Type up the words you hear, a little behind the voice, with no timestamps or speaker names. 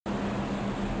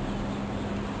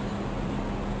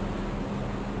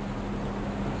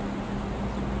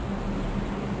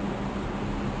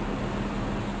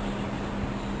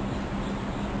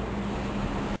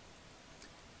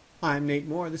Hi, I'm Nate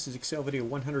Moore. This is Excel video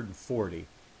 140.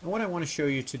 And what I want to show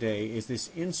you today is this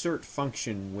insert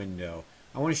function window.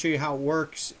 I want to show you how it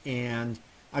works, and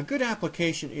a good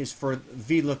application is for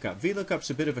VLOOKUP.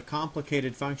 VLOOKUP's a bit of a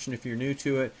complicated function if you're new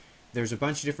to it. There's a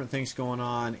bunch of different things going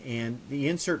on, and the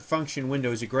insert function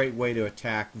window is a great way to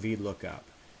attack VLOOKUP.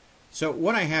 So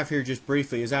what I have here just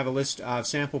briefly is I have a list of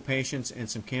sample patients and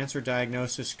some cancer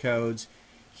diagnosis codes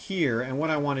here, and what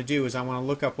I want to do is I want to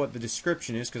look up what the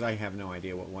description is, because I have no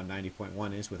idea what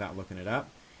 190.1 is without looking it up.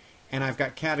 And I've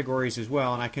got categories as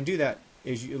well, and I can do that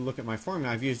as you look at my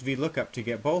formula. I've used VLOOKUP to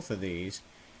get both of these.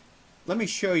 Let me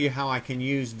show you how I can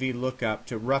use VLOOKUP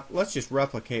to let's just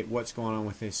replicate what's going on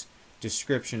with this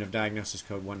description of diagnosis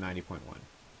code 190.1.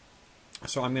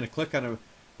 So I'm going to click on a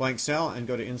blank cell and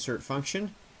go to insert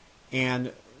function,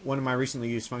 and one of my recently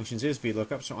used functions is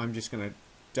VLOOKUP, so I'm just going to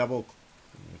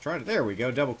there we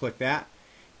go, double click that,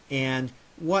 and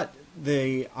what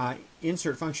the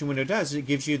insert function window does is it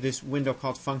gives you this window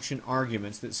called function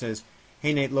arguments that says,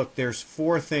 hey Nate, look, there's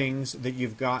 4 things that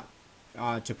you've got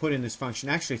to put in this function.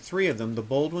 Actually 3 of them. The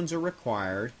bold ones are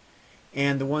required,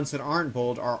 and the ones that aren't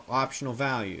bold are optional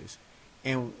values.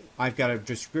 And I've got a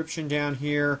description down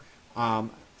here, an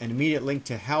immediate link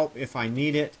to help if I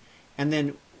need it, and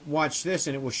then watch this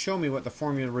and it will show me what the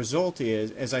formula result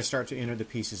is as I start to enter the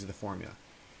pieces of the formula.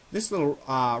 This little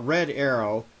red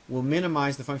arrow will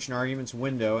minimize the function arguments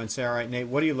window and say, alright Nate,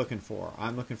 what are you looking for?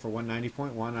 I'm looking for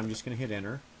 190.1. I'm just going to hit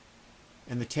enter.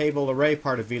 And the table array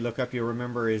part of VLOOKUP, you'll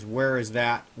remember, is where is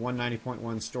that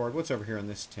 190.1 stored? What's over here in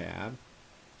this tab?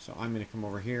 So I'm going to come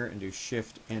over here and do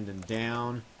shift end and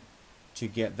down to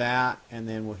get that, and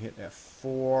then we'll hit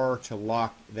F4 to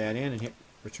lock that in and hit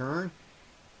return.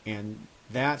 And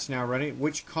that's now ready.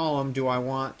 Which column do I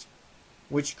want?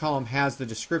 Which column has the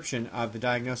description of the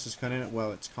diagnosis code in it?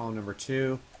 Well, it's column number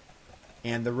 2.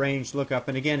 And the range lookup.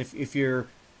 And again, if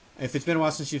it's been a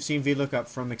while since you've seen VLOOKUP,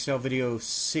 from Excel video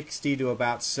 60 to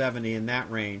about 70 in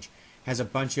that range, has a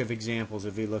bunch of examples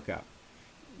of VLOOKUP.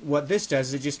 What this does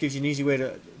is it just gives you an easy way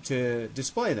to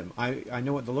display them. I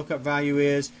know what the lookup value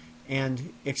is,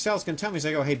 and Excel's going to tell me as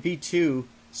I go, hey, B2,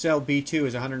 cell B2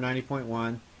 is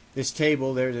 190.1. This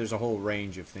table, there's a whole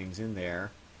range of things in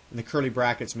there. And the curly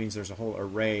brackets means there's a whole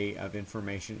array of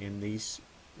information in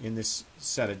this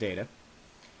set of data.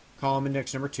 Column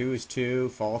index number 2 is 2,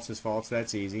 false is false,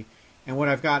 that's easy. And what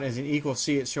I've got is an equal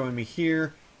C. It's showing me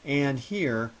here and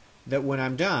here that when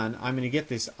I'm done, I'm going to get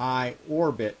this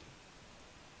I-orbit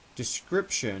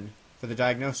description for the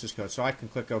diagnosis code. So I can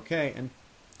click OK, and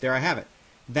there I have it.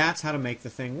 That's how to make the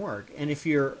thing work. And if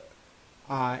you're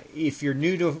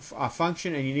new to a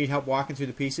function and you need help walking through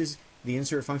the pieces, the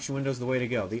insert function window is the way to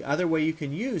go. The other way you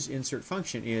can use insert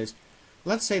function is,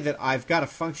 let's say that I've got a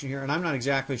function here and I'm not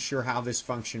exactly sure how this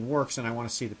function works and I want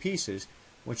to see the pieces.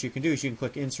 What you can do is you can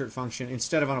click insert function.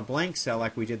 Instead of on a blank cell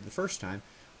like we did the first time,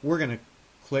 we're going to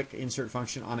click insert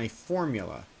function on a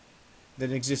formula,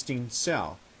 an existing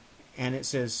cell. And it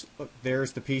says, look,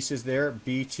 there's the pieces there,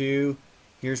 B2,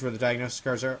 here's where the diagnosis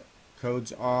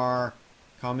codes are,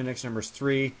 column index number is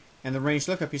 3, and the range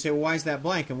lookup, you say, well, why is that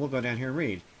blank? And we'll go down here and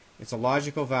read. It's a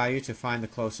logical value to find the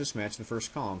closest match in the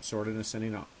first column, sorted in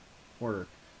ascending order.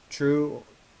 True,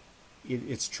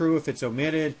 it's true if it's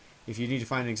omitted. If you need to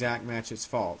find an exact match, it's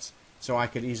false. So I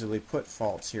could easily put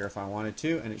false here if I wanted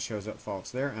to, and it shows up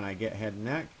false there, and I get head and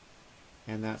neck,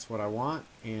 and that's what I want,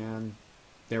 and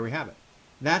there we have it.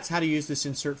 That's how to use this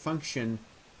insert function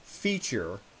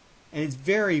feature. And it's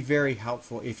very, very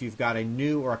helpful if you've got a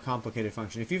new or a complicated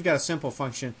function. If you've got a simple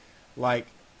function like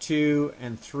 2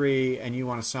 and 3 and you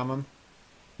want to sum them,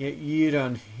 you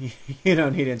don't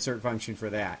need insert function for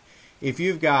that. If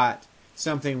you've got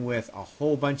something with a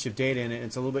whole bunch of data in it and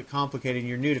it's a little bit complicated and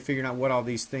you're new to figuring out what all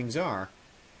these things are,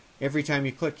 every time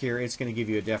you click here it's going to give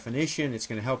you a definition. It's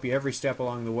going to help you every step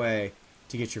along the way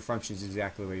to get your functions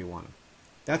exactly where you want them.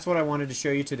 That's what I wanted to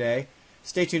show you today.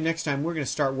 Stay tuned next time. We're going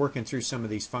to start working through some of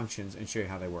these functions and show you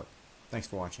how they work. Thanks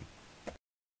for watching.